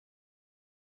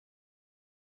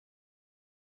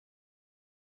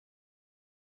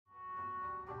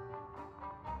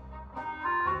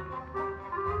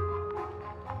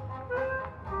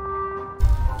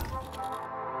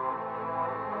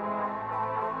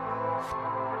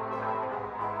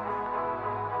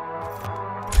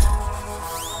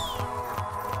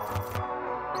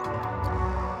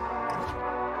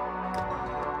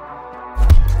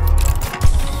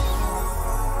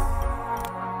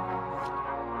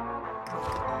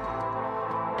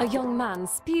A young man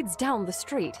speeds down the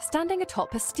street, standing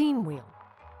atop a steam wheel.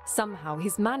 Somehow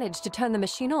he's managed to turn the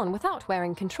machine on without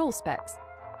wearing control specs.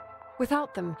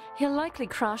 Without them, he'll likely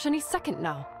crash any second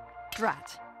now.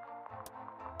 Drat.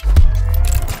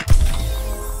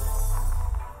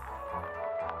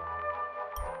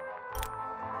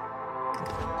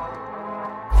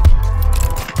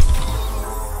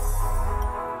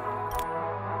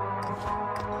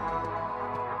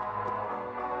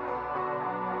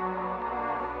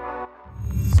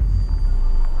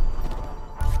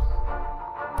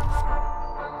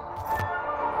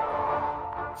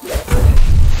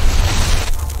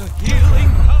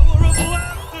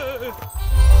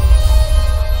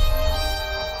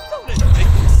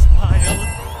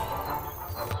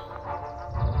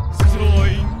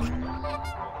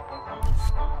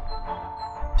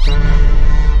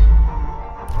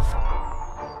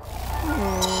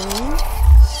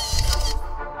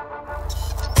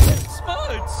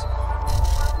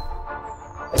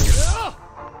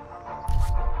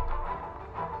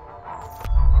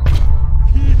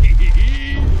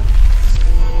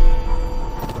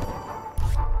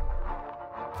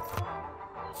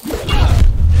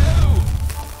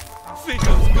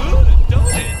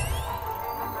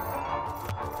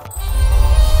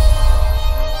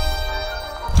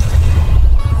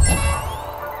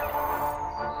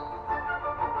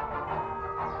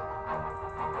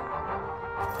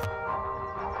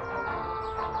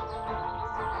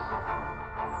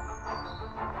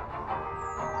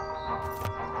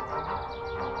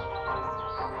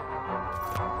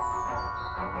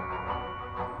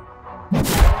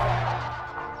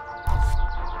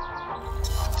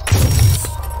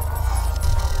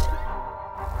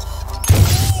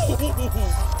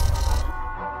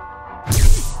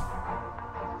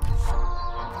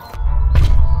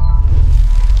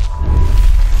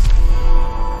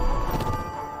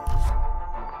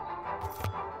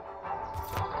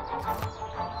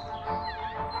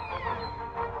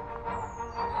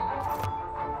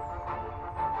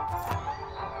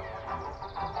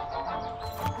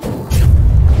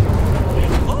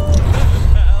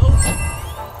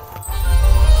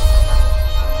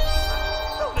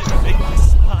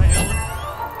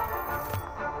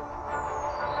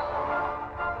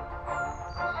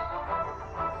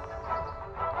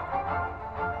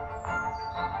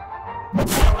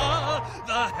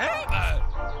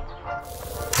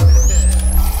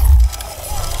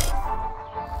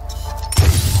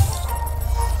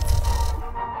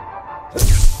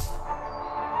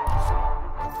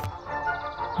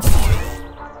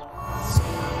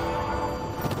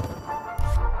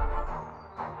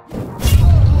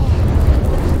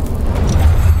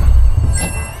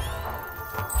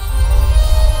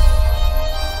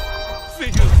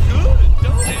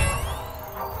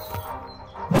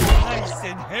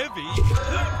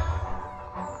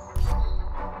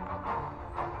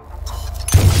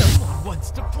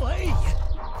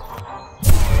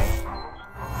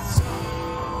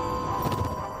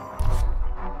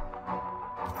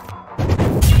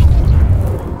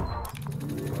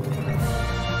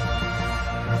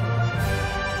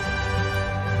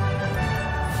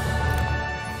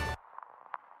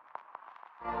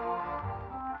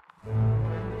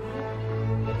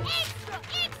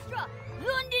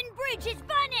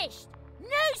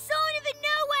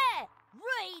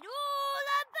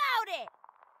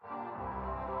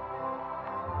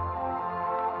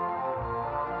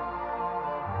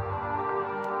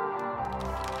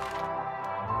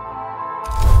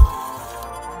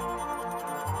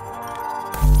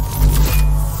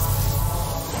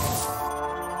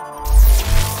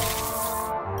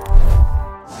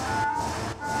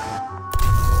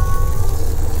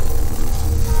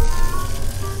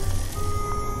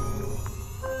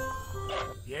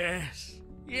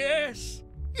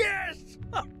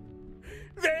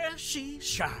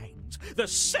 The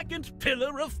second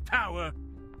pillar of power.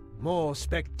 More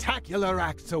spectacular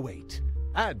acts await.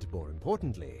 And, more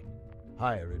importantly,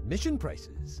 higher admission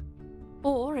prices.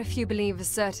 Or, if you believe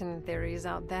certain theories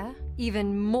out there,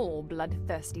 even more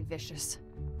bloodthirsty vicious.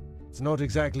 It's not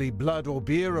exactly blood or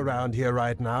beer around here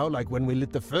right now, like when we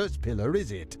lit the first pillar,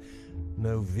 is it?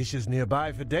 No vicious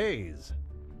nearby for days.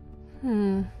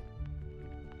 We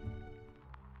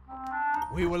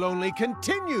will only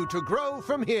continue to grow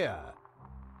from here.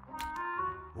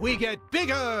 We get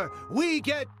bigger, we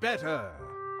get better.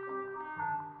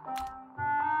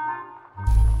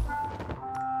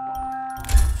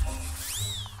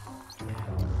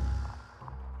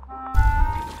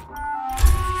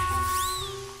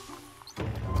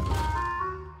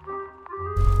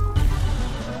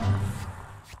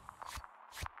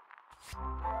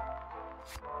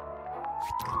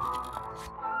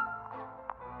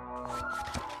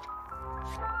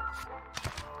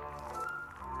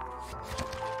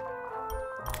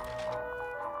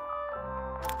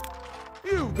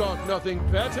 You've got nothing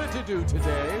better to do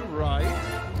today, right?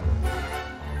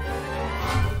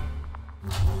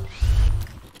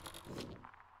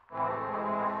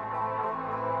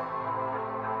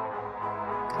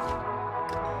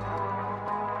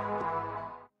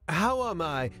 How are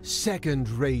my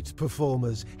second-rate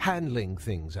performers handling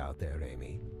things out there,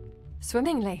 Amy?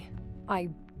 Swimmingly. I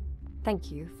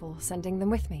thank you for sending them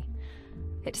with me.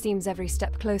 It seems every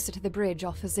step closer to the bridge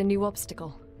offers a new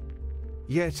obstacle.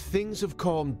 Yet things have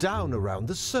calmed down around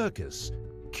the circus.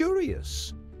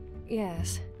 Curious.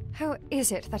 Yes. How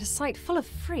is it that a site full of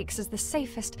freaks is the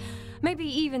safest, maybe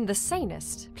even the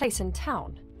sanest, place in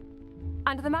town?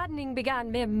 And the maddening began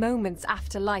mere moments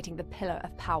after lighting the Pillar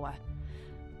of Power.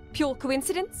 Pure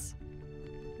coincidence?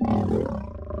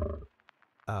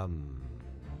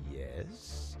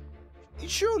 Yes?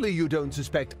 Surely you don't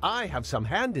suspect I have some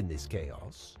hand in this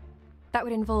chaos? That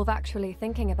would involve actually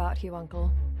thinking about you, Uncle,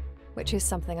 which is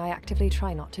something I actively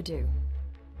try not to do.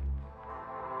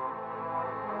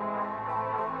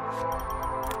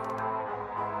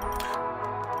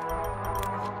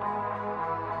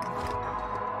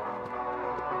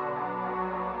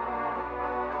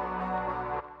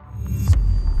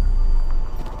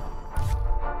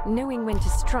 Knowing when to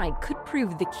strike could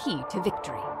prove the key to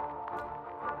victory.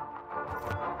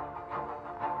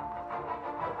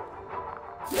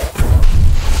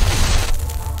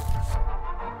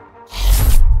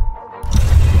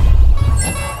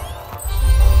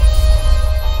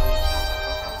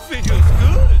 Feels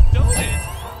good, don't it?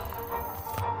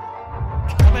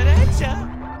 Coming at ya.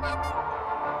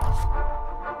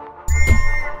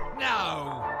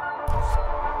 No.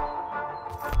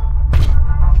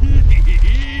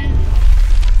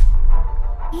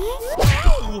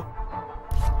 Ow!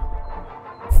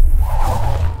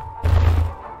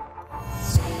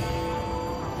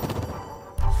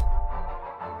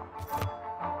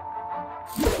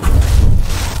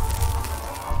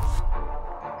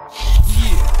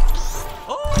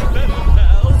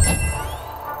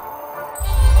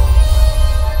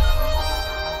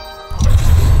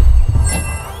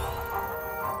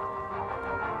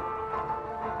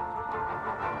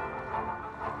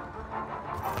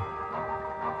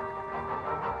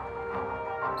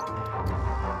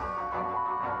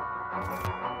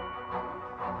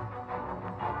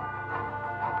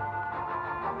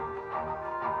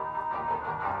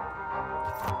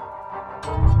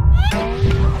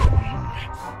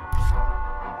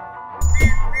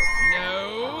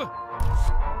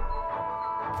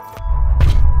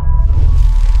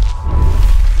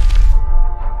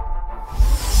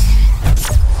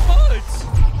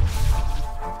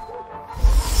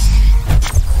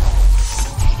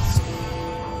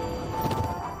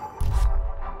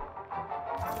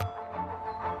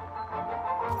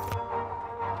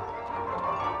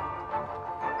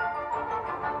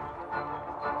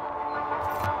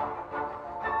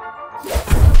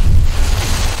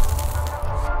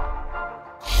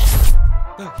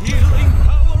 The healing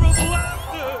power of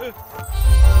laughter!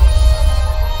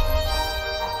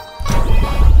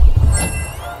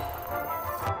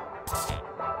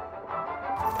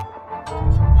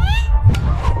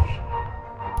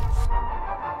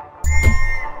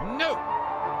 No!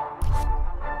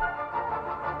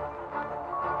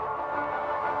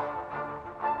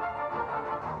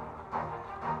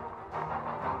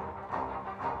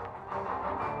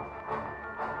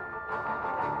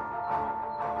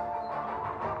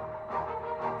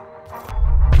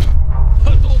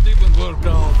 That don't even work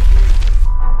out.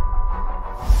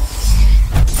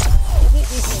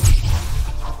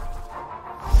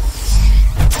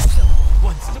 Someone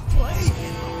wants to play.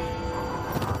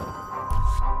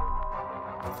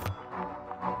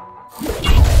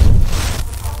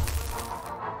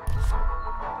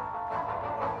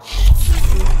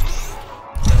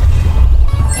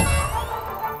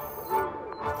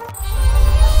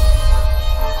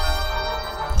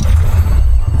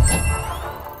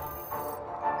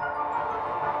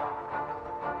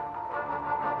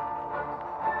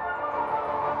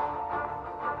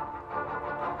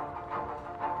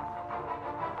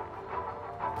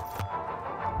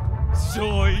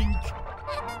 Zoink!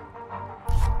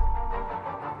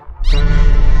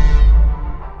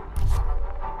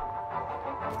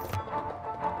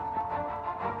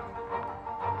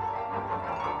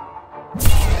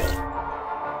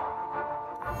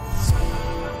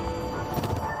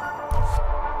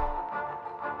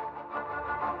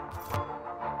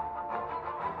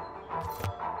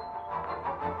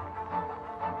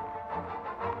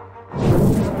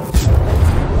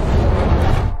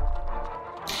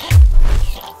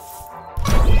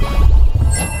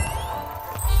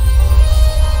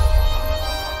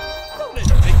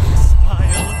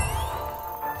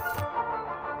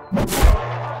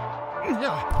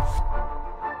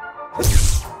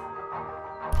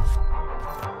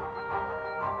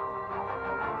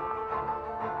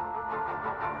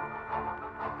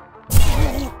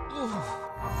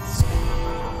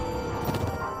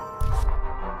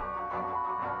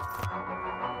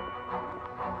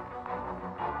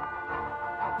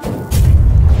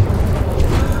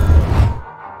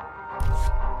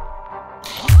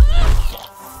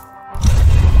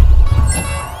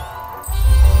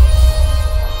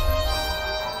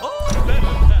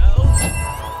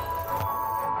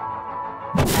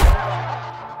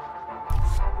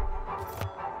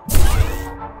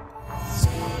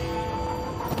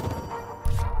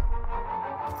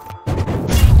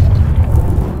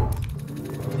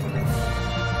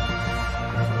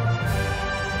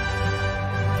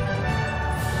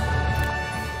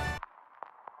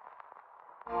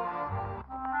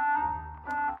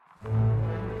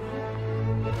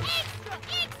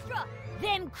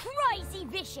 Them crazy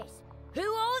vicious. Who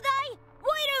are they?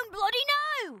 We don't bloody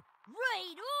know.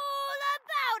 Read all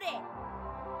about it.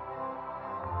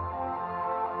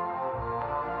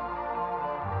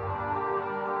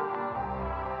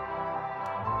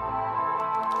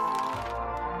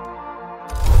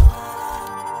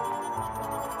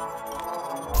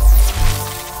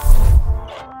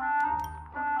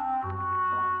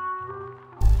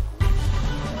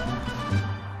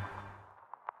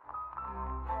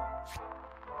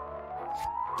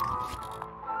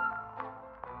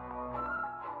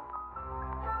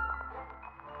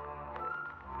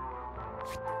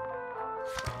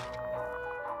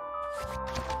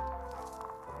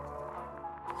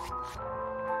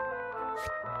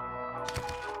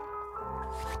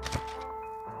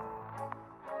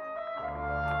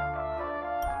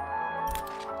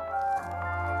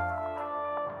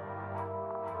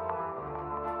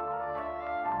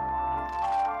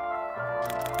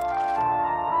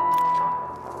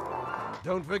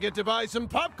 Don't forget to buy some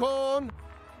popcorn!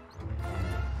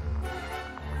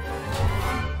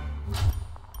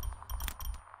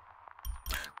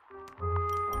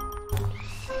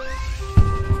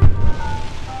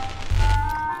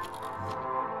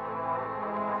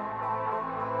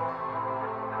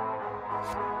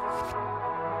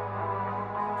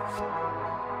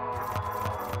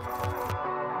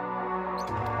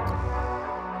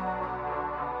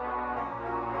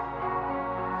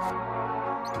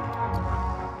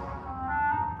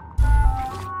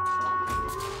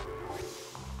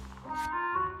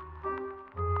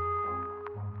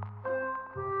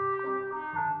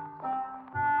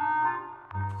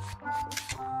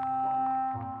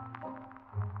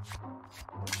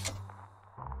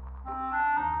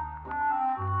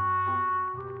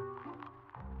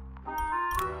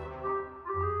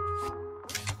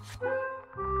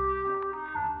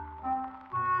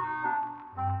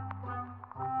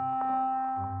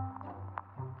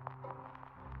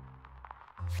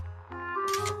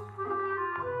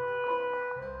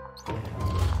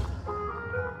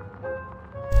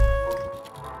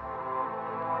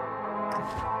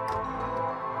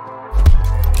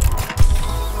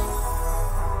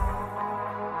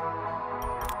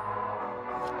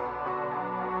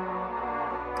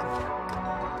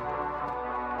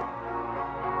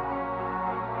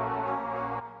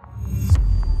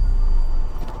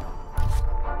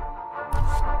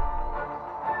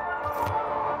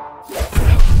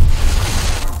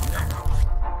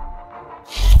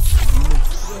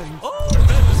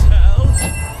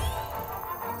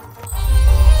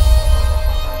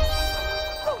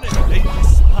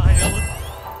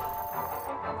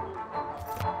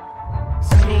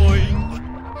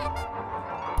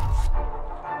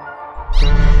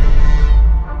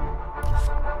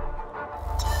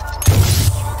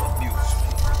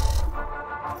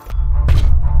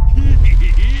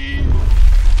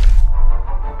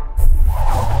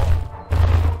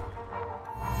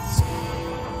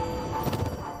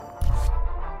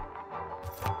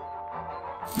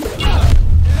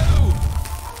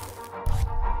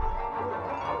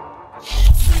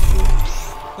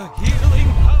 The healing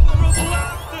power of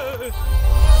laughter!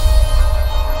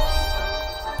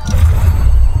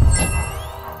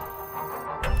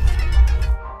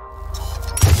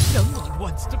 Someone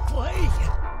wants to play!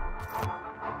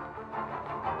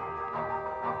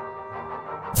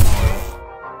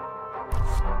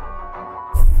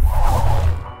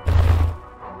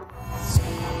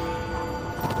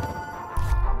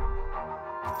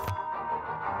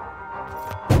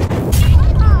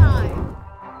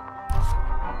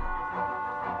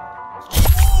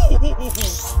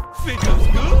 Feels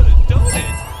good, don't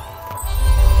it?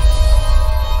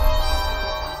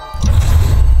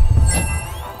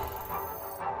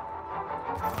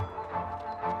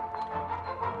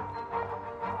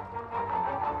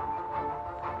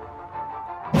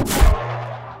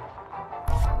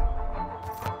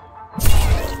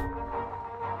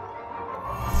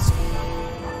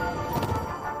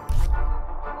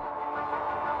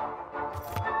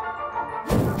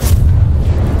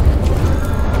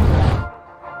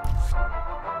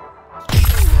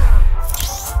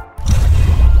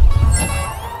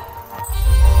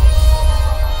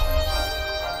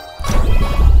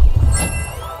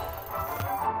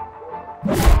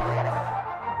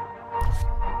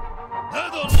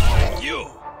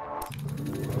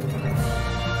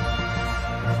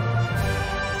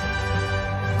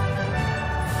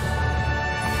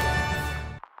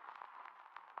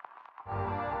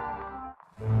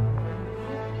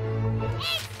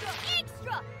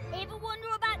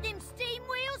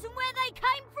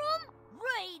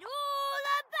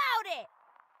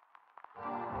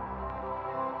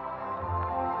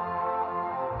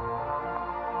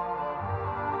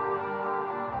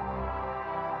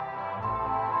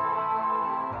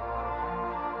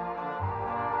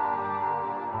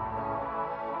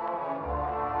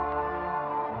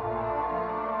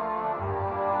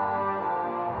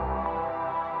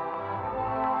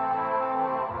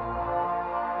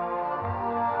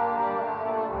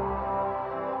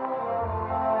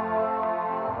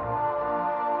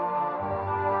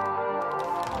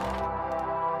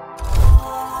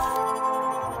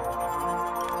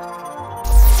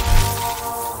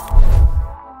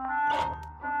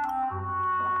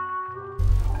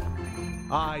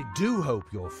 do hope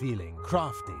you're feeling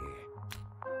crafty.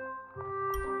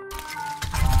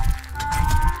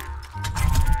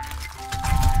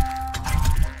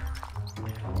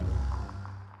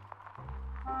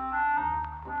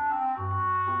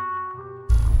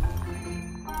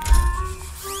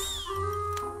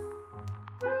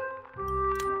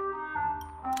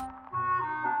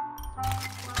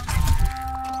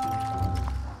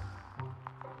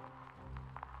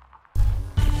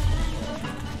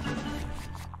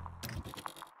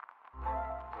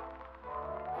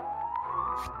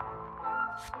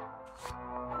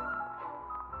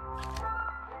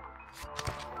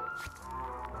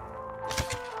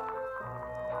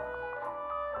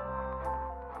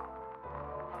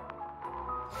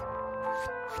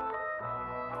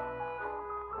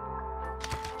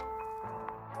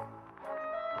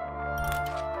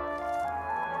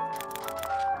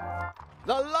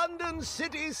 The London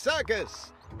City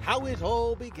Circus, how it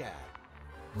all began.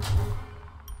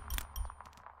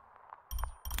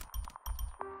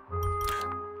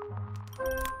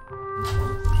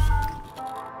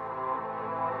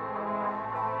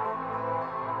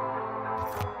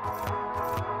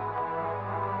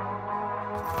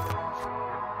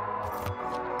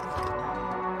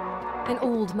 An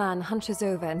old man hunches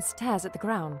over and stares at the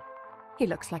ground. He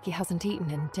looks like he hasn't eaten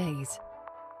in days.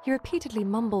 He repeatedly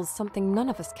mumbles something none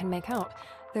of us can make out,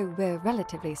 though we're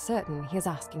relatively certain he is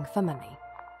asking for money.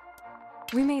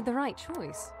 We made the right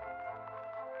choice.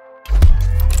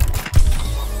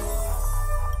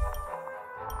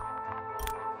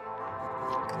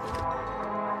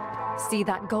 See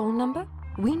that goal number?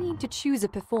 We need to choose a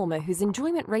performer whose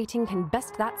enjoyment rating can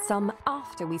best that sum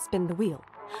after we spin the wheel.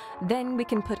 Then we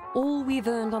can put all we've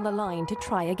earned on the line to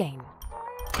try again.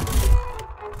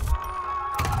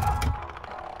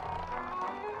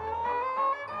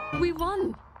 We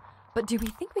won! But do we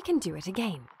think we can do it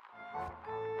again?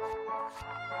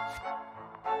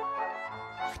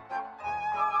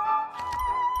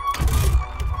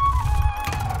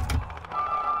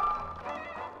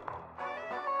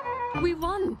 We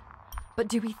won! But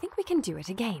do we think we can do it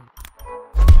again?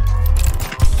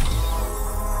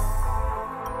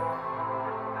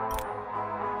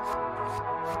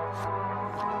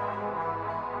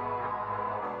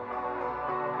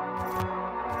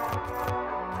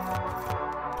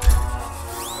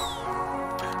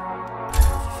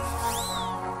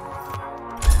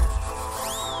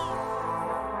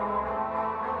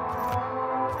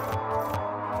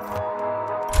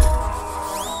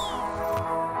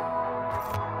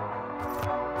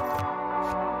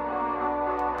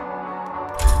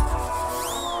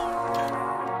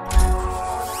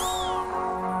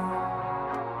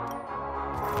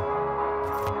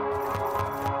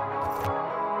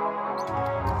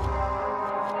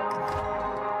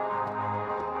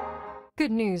 Good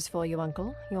news for you,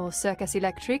 Uncle. Your Circus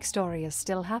Electrique story is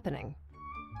still happening.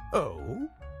 Oh?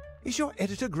 Is your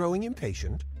editor growing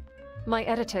impatient? My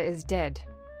editor is dead.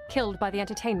 Killed by the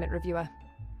entertainment reviewer.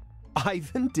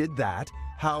 Ivan did that?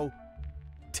 How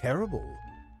terrible.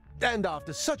 And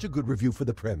after such a good review for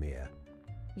the premiere.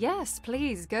 Yes,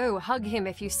 please go hug him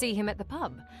if you see him at the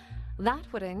pub.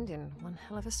 That would end in one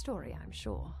hell of a story, I'm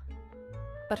sure.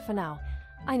 But for now,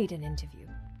 I need an interview.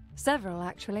 Several,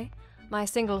 actually. My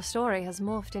single story has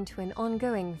morphed into an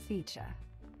ongoing feature.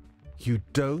 You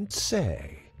don't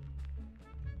say.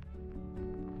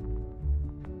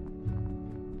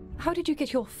 How did you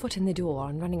get your foot in the door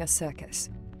on running a circus?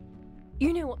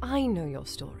 You know I know your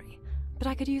story, but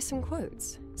I could use some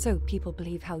quotes, so people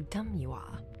believe how dumb you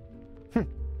are.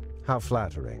 How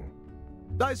flattering.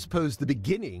 I suppose the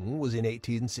beginning was in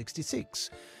 1866.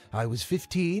 I was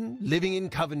 15, living in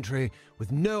Coventry,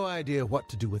 with no idea what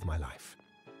to do with my life.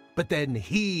 But then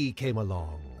he came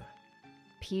along.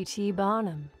 P.T.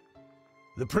 Barnum.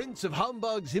 The Prince of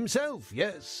Humbugs himself,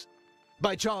 yes.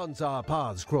 By chance our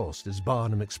paths crossed as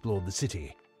Barnum explored the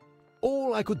city.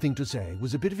 All I could think to say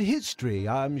was a bit of history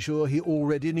I'm sure he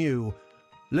already knew.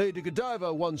 Lady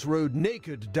Godiva once rode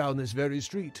naked down this very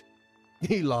street.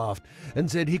 He laughed and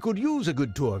said he could use a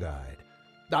good tour guide.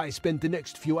 I spent the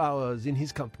next few hours in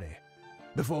his company.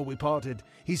 Before we parted,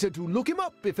 he said to look him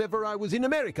up if ever I was in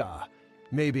America.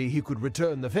 Maybe he could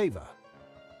return the favor.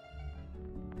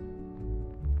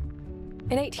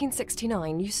 In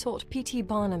 1869, you sought P.T.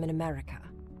 Barnum in America.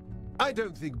 I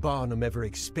don't think Barnum ever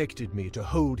expected me to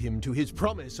hold him to his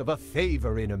promise of a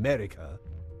favor in America.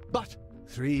 But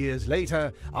 3 years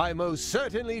later, I most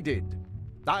certainly did.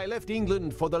 I left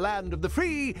England for the land of the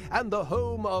free and the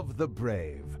home of the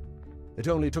brave. It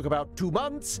only took about 2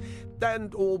 months,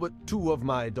 and all but 2 of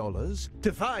my dollars,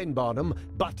 to find Barnum,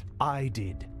 but I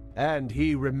did. And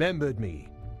he remembered me.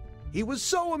 He was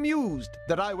so amused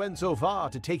that I went so far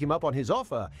to take him up on his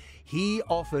offer. He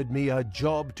offered me a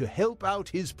job to help out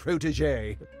his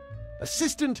protégé.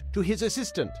 Assistant to his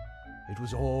assistant. It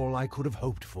was all I could have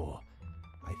hoped for.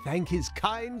 I thank his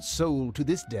kind soul to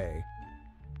this day.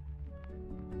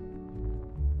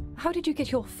 How did you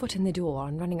get your foot in the door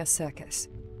on running a circus?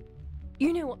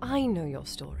 You know I know your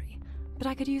story, but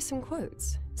I could use some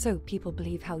quotes, so people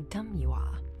believe how dumb you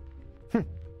are.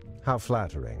 How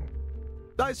flattering.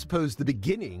 I suppose the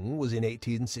beginning was in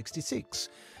 1866.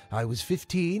 I was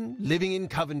 15, living in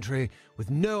Coventry,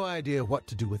 with no idea what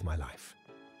to do with my life.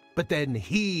 But then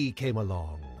he came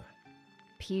along.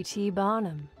 P.T.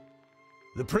 Barnum.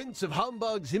 The Prince of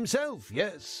Humbugs himself,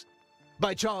 yes.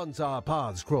 By chance our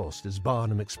paths crossed as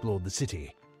Barnum explored the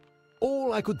city.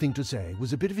 All I could think to say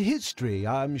was a bit of history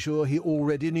I'm sure he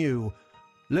already knew.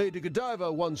 Lady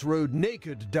Godiva once rode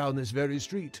naked down this very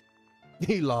street.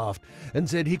 He laughed and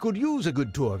said he could use a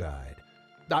good tour guide.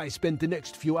 I spent the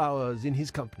next few hours in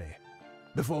his company.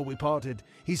 Before we parted,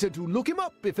 he said to look him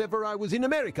up if ever I was in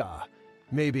America.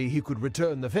 Maybe he could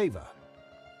return the favor.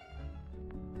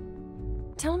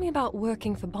 Tell me about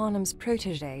working for Barnum's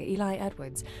protege, Eli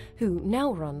Edwards, who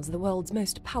now runs the world's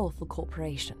most powerful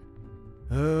corporation.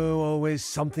 Oh, always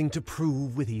something to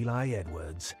prove with Eli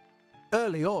Edwards.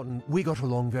 Early on, we got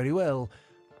along very well,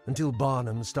 until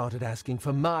Barnum started asking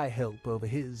for my help over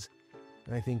his.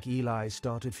 I think Eli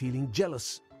started feeling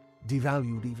jealous,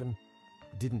 devalued even.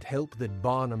 It didn't help that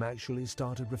Barnum actually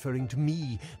started referring to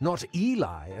me, not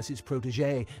Eli, as his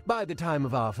protege by the time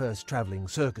of our first traveling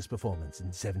circus performance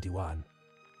in '71.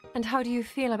 And how do you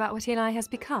feel about what Eli has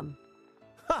become?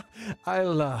 Ha!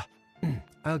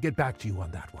 I'll get back to you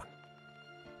on that one.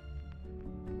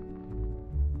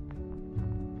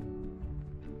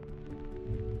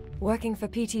 Working for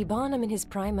P.T. Barnum in his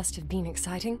prime must have been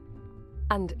exciting.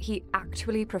 And he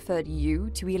actually preferred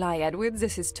you to Eli Edwards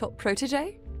as his top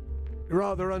protege?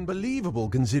 Rather unbelievable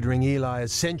considering Eli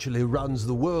essentially runs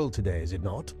the world today, is it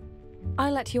not?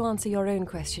 I'll let you answer your own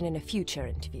question in a future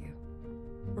interview.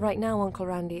 Right now, Uncle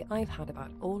Randy, I've had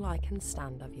about all I can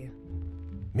stand of you.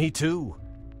 Me too.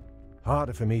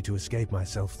 Harder for me to escape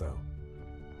myself, though.